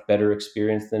have a much better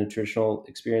experience than a traditional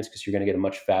experience because you're going to get a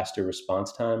much faster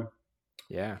response time.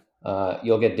 Yeah.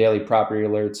 You'll get daily property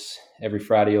alerts. Every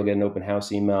Friday, you'll get an open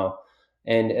house email.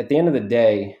 And at the end of the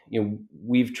day,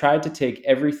 we've tried to take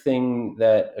everything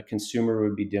that a consumer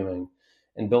would be doing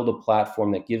and build a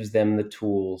platform that gives them the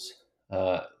tools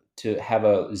to have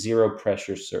a zero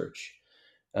pressure search.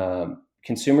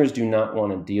 Consumers do not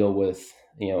want to deal with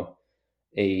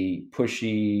a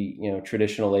pushy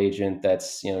traditional agent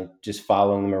that's just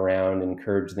following them around,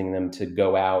 encouraging them to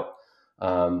go out.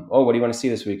 Oh, what do you want to see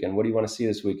this weekend? What do you want to see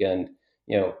this weekend?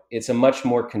 It's a much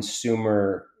more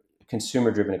consumer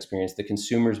driven experience. The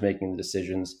consumer's making the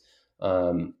decisions,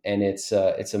 and it's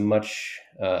a much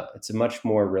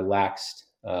more relaxed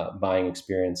buying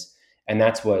experience, and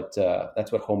that's what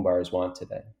home buyers want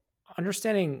today.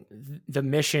 Understanding the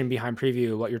mission behind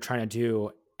Preview, what you're trying to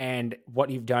do, and what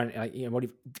you've done, what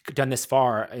you've done this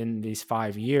far in these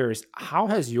 5 years, how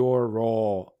has your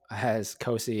role as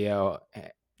co-CEO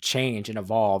changed and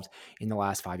evolved in the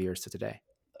last 5 years to today?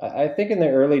 I think in the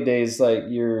early days, like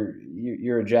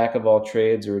you're a jack of all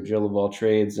trades or a Jill of all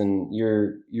trades, and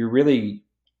you're really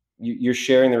you're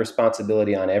sharing the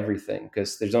responsibility on everything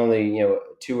because there's only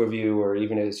two of you, or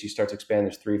even as you start to expand,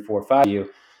 there's three, four, five of you.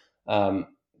 Um,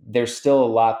 there's still a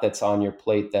lot that's on your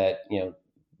plate that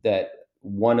that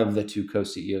one of the two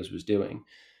co-CEOs was doing.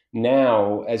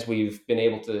 Now, as we've been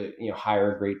able to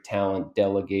hire great talent,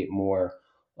 delegate more,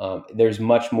 there's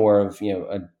much more of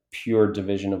a pure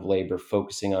division of labor,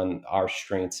 focusing on our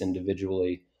strengths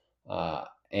individually.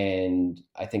 And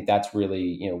I think that's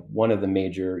really one of the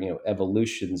major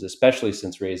evolutions, especially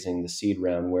since raising the seed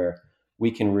round, where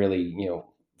we can really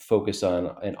focus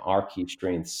on our key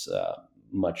strengths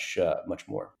much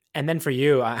more. And then for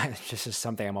you, this is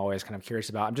something I'm always kind of curious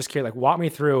about. I'm just curious, like, walk me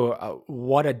through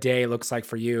what a day looks like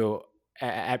for you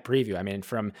at Preview. I mean,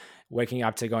 from waking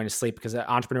up to going to sleep, because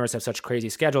entrepreneurs have such crazy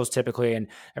schedules typically, and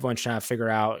everyone's trying to figure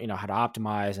out, how to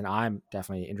optimize. And I'm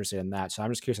definitely interested in that. So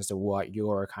I'm just curious as to what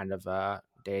your kind of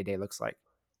day to day looks like.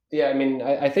 Yeah, I mean,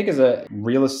 I think as a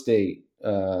real estate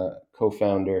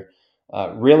co-founder,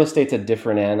 real estate's a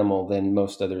different animal than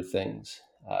most other things.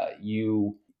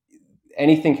 You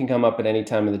Anything can come up at any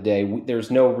time of the day. There's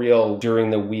no real during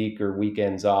the week or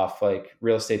weekends off. Like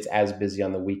real estate's as busy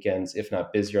on the weekends, if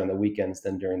not busier on the weekends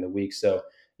than during the week. So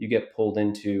you get pulled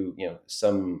into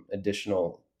some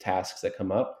additional tasks that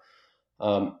come up.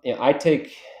 I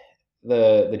take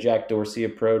the Jack Dorsey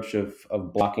approach of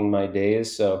blocking my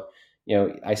days. So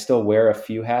I still wear a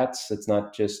few hats. It's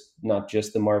not just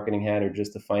the marketing hat or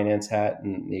just the finance hat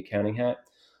and the accounting hat.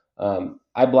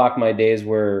 I block my days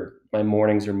where my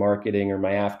mornings are marketing or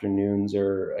my afternoons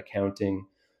are accounting.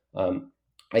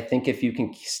 I think if you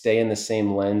can stay in the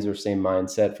same lens or same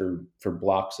mindset for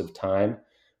blocks of time,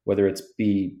 whether it's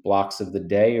be blocks of the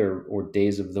day or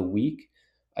days of the week,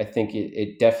 I think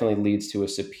it definitely leads to a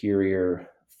superior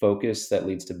focus that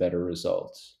leads to better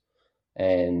results.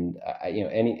 And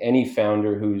any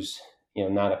founder who's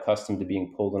not accustomed to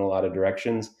being pulled in a lot of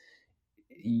directions,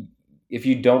 if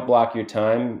you don't block your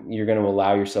time, you're going to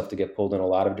allow yourself to get pulled in a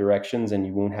lot of directions, and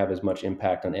you won't have as much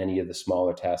impact on any of the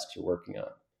smaller tasks you're working on.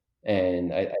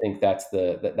 And I think that's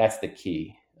the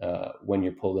key when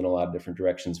you're pulled in a lot of different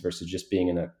directions versus just being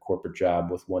in a corporate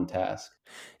job with one task.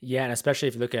 Yeah, and especially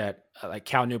if you look at like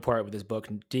Cal Newport with his book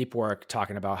Deep Work,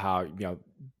 talking about how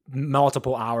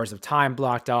multiple hours of time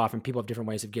blocked off, and people have different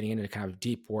ways of getting into kind of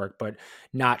deep work, but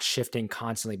not shifting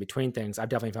constantly between things. I've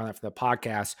definitely found that for the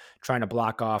podcast, trying to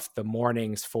block off the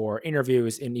mornings for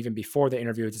interviews, and even before the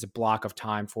interviews, it's a block of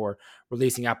time for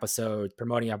releasing episodes,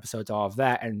 promoting episodes, all of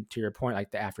that. And to your point,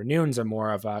 like the afternoons are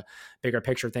more of a bigger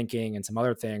picture thinking and some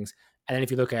other things. And then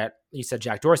if you look at, you said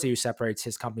Jack Dorsey, who separates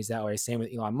his companies that way. Same with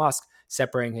Elon Musk,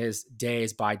 separating his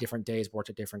days by different days worked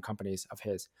at different companies of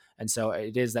his. And so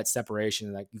it is that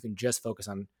separation, like you can just focus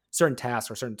on certain tasks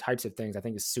or certain types of things, I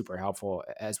think is super helpful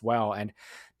as well. And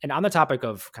on the topic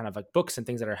of kind of like books and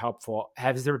things that are helpful,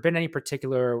 has there been any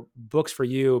particular books for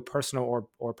you, personal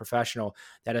or professional,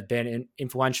 that have been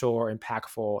influential or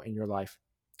impactful in your life?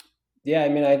 Yeah, I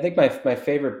mean, I think my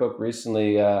favorite book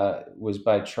recently was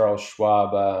by Charles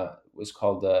Schwab. Was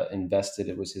called Invested.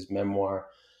 It was his memoir,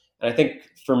 and I think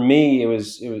for me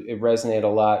it resonated a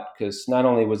lot because not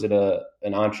only was it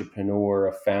an entrepreneur,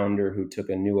 a founder who took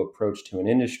a new approach to an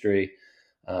industry.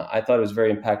 I thought it was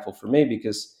very impactful for me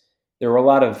because there were a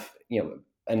lot of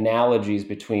analogies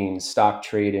between stock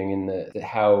trading and the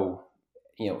how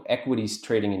equities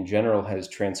trading in general has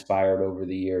transpired over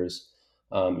the years.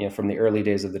 From the early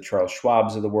days of the Charles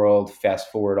Schwabs of the world,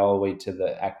 fast forward all the way to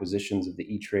the acquisitions of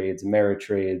the E-Trades,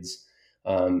 Ameritrades,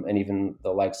 and even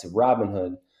the likes of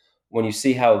Robinhood. When you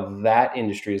see how that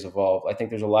industry has evolved, I think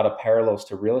there's a lot of parallels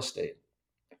to real estate.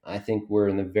 I think we're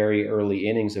in the very early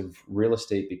innings of real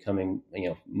estate becoming,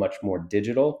 much more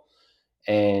digital.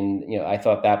 And I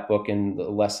thought that book and the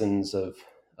lessons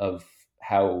of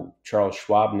how Charles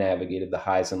Schwab navigated the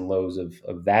highs and lows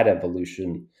of that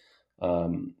evolution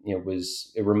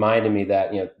it reminded me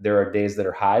that there are days that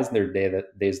are highs and there are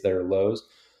days that are lows.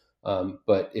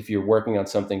 But if you're working on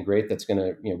something great that's going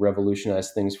to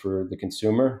revolutionize things for the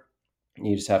consumer,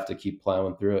 you just have to keep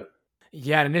plowing through it.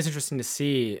 Yeah, and it is interesting to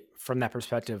see from that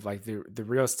perspective, like the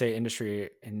real estate industry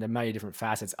and the many different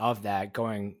facets of that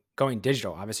going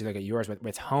digital. Obviously, look at yours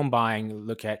with home buying.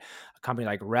 Look at a company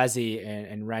like Resi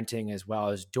and renting, as well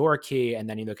as Doorkey, and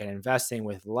then you look at investing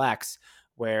with Lex,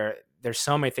 where there's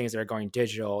so many things that are going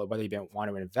digital. Whether you want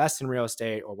to invest in real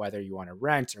estate or whether you want to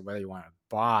rent or whether you want to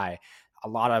buy, a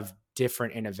lot of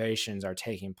different innovations are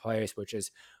taking place, which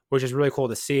is really cool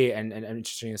to see and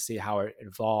interesting to see how it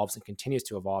evolves and continues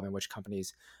to evolve, and which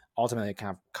companies ultimately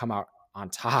kind of come out on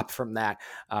top from that.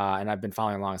 And I've been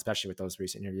following along, especially with those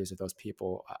recent interviews with those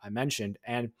people I mentioned.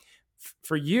 And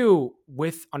for you,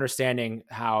 with understanding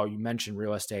how you mentioned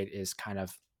real estate is kind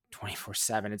of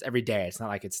 24/7, it's every day. It's not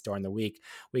like it's during the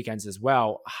weekends as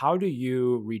well. How do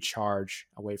you recharge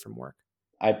away from work?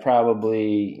 I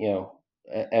probably,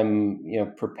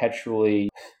 am, perpetually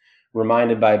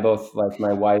reminded by both like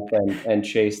my wife and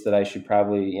Chase that I should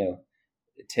probably,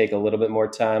 take a little bit more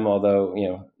time, although,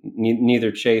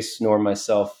 neither Chase nor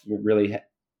myself really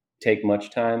take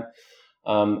much time.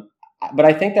 Um, but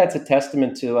I think that's a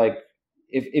testament to like,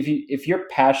 if you're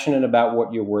passionate about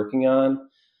what you're working on,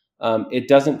 it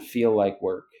doesn't feel like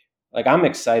work. Like I'm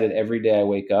excited every day I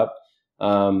wake up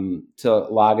to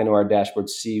log into our dashboard,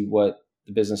 see what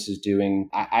the business is doing.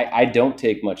 I don't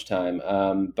take much time,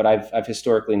 but I've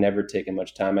historically never taken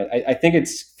much time. I think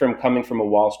it's from coming from a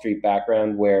Wall Street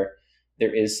background where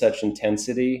there is such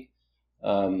intensity.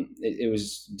 It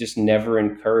was just never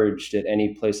encouraged at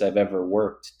any place I've ever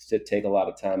worked to take a lot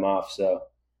of time off. So,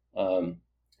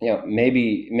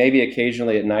 maybe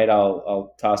occasionally at night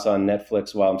I'll toss on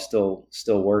Netflix while I'm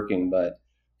still working,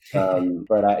 I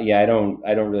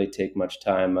don't really take much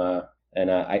time,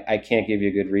 and I can't give you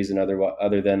a good reason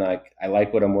other than like I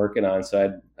like what I'm working on,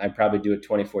 so I'd probably do it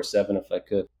 24/7 if I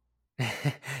could.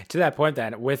 To that point,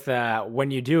 then, with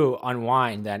when you do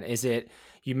unwind, then is it?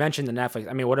 You mentioned the Netflix.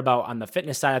 I mean, what about on the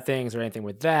fitness side of things, or anything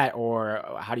with that, or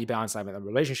how do you balance that with a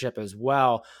relationship as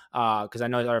well? Because I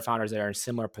know there are founders that are in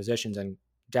similar positions, and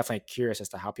definitely curious as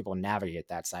to how people navigate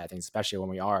that side of things, especially when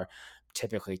we are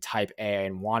typically type A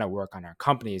and want to work on our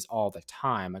companies all the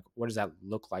time. Like, what does that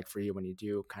look like for you when you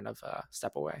do kind of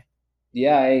step away?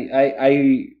 Yeah,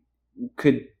 I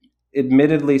could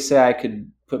admittedly say I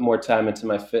could put more time into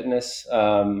my fitness.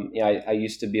 I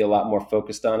used to be a lot more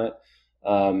focused on it.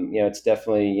 It's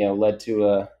definitely led to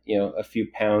a few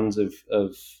pounds of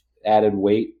added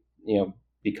weight.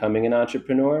 Becoming an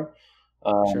entrepreneur.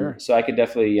 Sure. So I could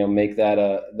definitely make that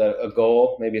a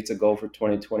goal. Maybe it's a goal for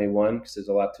 2021 because there's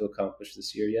a lot to accomplish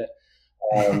this year yet.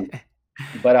 Um,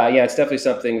 but it's definitely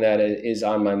something that is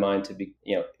on my mind to be.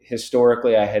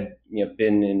 Historically, I had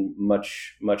been in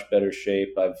much better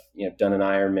shape. I've done an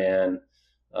Ironman.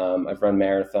 I've run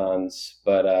marathons,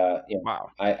 but Wow.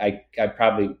 I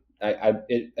probably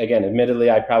again,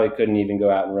 admittedly, I probably couldn't even go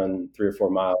out and run 3 or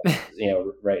 4 miles,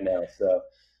 right now. So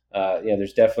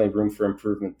there's definitely room for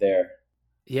improvement there.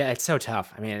 Yeah, it's so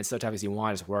tough. I mean, it's so tough because you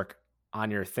want to just work on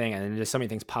your thing, and then just so many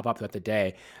things pop up throughout the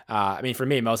day. I mean, for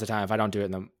me, most of the time, if I don't do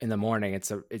it in the morning,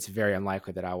 it's very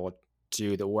unlikely that I will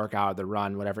do the workout, the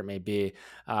run, whatever it may be.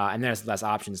 And there's less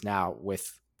options now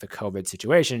with the COVID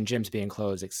situation, gyms being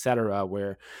closed, etc.,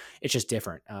 where it's just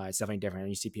different. It's definitely different,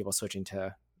 and you see people switching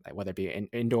to like whether it be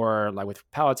indoor, like with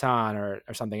Peloton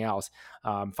or something else,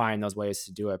 find those ways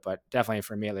to do it. But definitely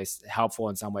for me, at least, helpful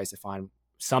in some ways to find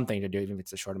something to do, even if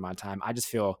it's a short amount of time. I just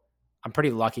feel I'm pretty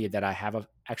lucky that I have a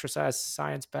exercise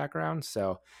science background,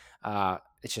 so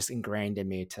it's just ingrained in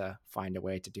me to find a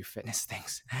way to do fitness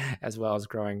things as well as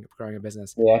growing a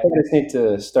business. Yeah, I think I just need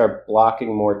to start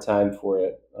blocking more time for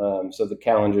it, so the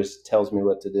calendar just tells me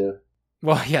what to do.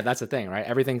 Well, yeah, that's the thing, right?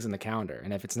 Everything's in the calendar,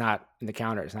 and if it's not in the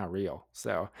calendar, it's not real.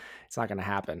 So it's not going to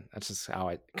happen. That's just how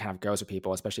it kind of goes with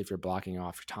people, especially if you're blocking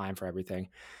off time for everything.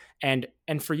 And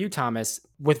for you, Thomas,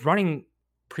 with running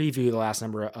Preview the last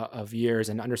number of years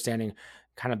and understanding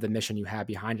kind of the mission you have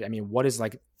behind it, I mean, what is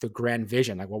like the grand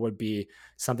vision? Like, what would be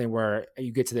something where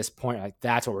you get to this point, like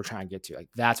that's what we're trying to get to, like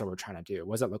that's what we're trying to do?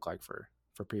 What does that look like for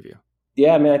Preview?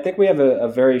 Yeah, I mean, I think we have a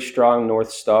very strong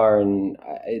North Star, and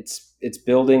it's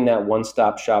building that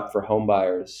one-stop shop for home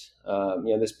buyers.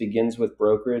 This begins with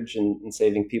brokerage and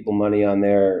saving people money on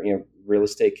their real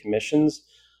estate commissions,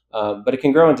 but it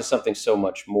can grow into something so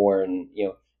much more. And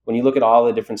when you look at all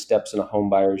the different steps in a home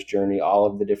buyer's journey, all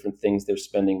of the different things they're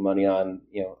spending money on,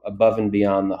 above and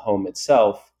beyond the home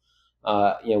itself,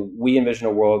 we envision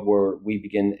a world where we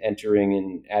begin entering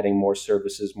and adding more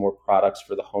services, more products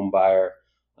for the home buyer,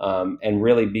 and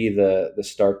really be the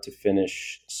start to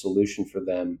finish solution for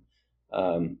them,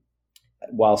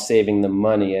 while saving them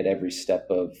money at every step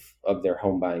of their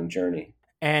home buying journey.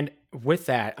 And with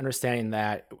that, understanding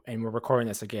that, and we're recording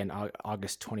this again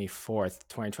August 24th,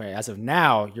 2020. As of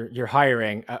now, you're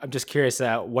hiring. I'm just curious,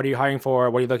 what are you hiring for?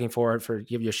 What are you looking for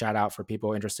give you a shout out for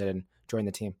people interested in joining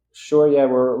the team? Sure. Yeah,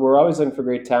 we're always looking for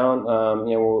great talent.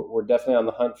 We're definitely on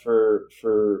the hunt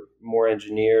for more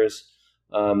engineers.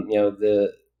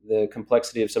 The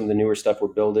complexity of some of the newer stuff we're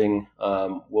building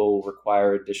will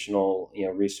require additional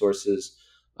resources.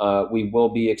 We will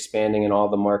be expanding in all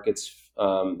the markets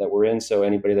that we're in. So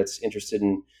anybody that's interested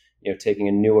in taking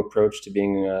a new approach to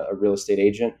being a real estate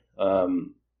agent,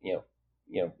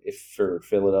 if for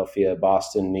Philadelphia,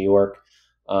 Boston, New York,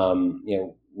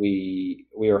 we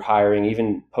are hiring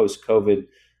even post COVID.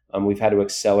 We've had to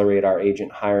accelerate our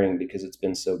agent hiring because it's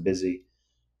been so busy.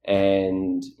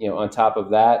 And on top of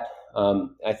that,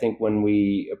 I think when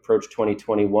we approach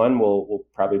 2021, we'll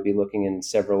probably be looking in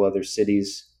several other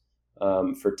cities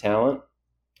for talent.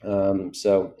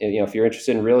 So if you're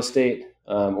interested in real estate,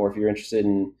 or if you're interested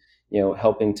in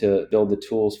helping to build the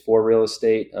tools for real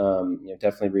estate,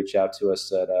 definitely reach out to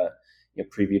us at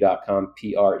Prevu.com,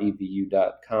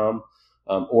 prevu.com,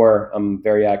 or I'm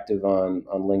very active on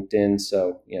LinkedIn.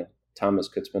 So Thomas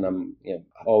Kutzman. I'm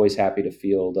always happy to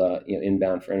field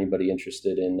inbound for anybody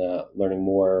interested in learning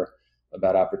more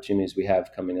about opportunities we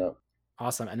have coming up.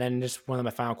 Awesome. And then just one of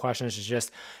my final questions is just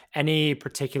any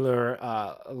particular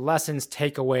lessons,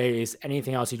 takeaways,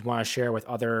 anything else you'd want to share with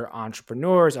other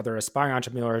entrepreneurs, other aspiring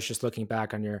entrepreneurs, just looking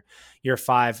back on your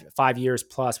 5 years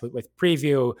plus with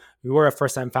Prevu. You were a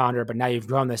first-time founder, but now you've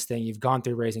grown this thing. You've gone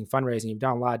through fundraising. You've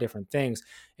done a lot of different things.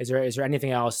 Is there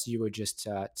anything else you would just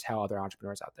tell other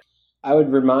entrepreneurs out there? I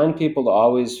would remind people to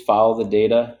always follow the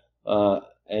data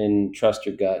and trust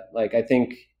your gut. Like, I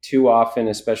think too often,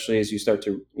 especially as you start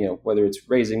to, whether it's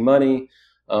raising money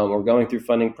or going through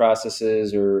funding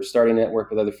processes or starting to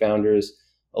network with other founders,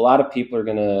 a lot of people are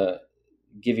going to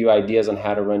give you ideas on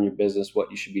how to run your business, what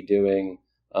you should be doing,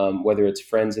 whether it's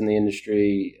friends in the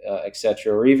industry, et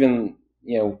cetera, or even,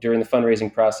 during the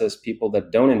fundraising process, people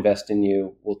that don't invest in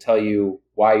you will tell you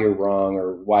why you're wrong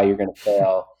or why you're going to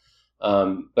fail.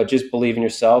 But just believe in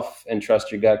yourself and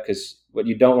trust your gut, because what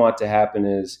you don't want to happen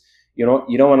is you don't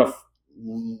want to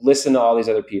listen to all these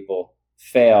other people,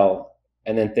 fail,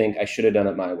 and then think I should have done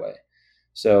it my way.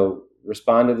 So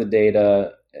respond to the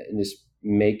data and just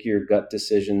make your gut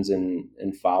decisions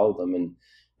and follow them. And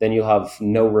then you'll have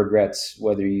no regrets,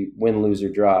 whether you win, lose, or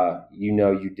draw.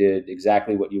 You did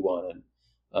exactly what you wanted,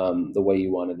 the way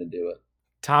you wanted to do it.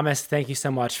 Thomas, thank you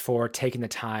so much for taking the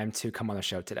time to come on the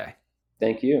show today.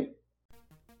 Thank you.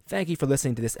 Thank you for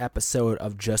listening to this episode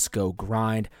of Just Go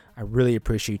Grind. I really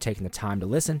appreciate you taking the time to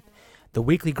listen. The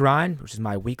Weekly Grind, which is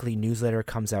my weekly newsletter,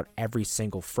 comes out every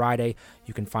single Friday.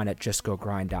 You can find it at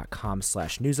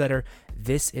justgogrind.com/newsletter.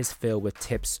 This is filled with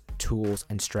tips, tools,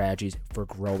 and strategies for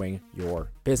growing your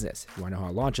business. If you want to know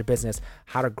how to launch a business,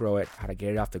 how to grow it, how to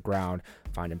get it off the ground,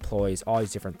 find employees, all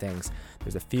these different things.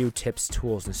 There's a few tips,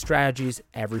 tools, and strategies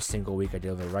every single week I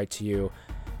deliver right to you.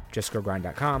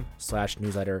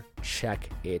 justgogrind.com/newsletter. Check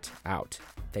it out.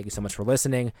 Thank you so much for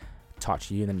listening. Talk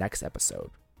to you in the next episode.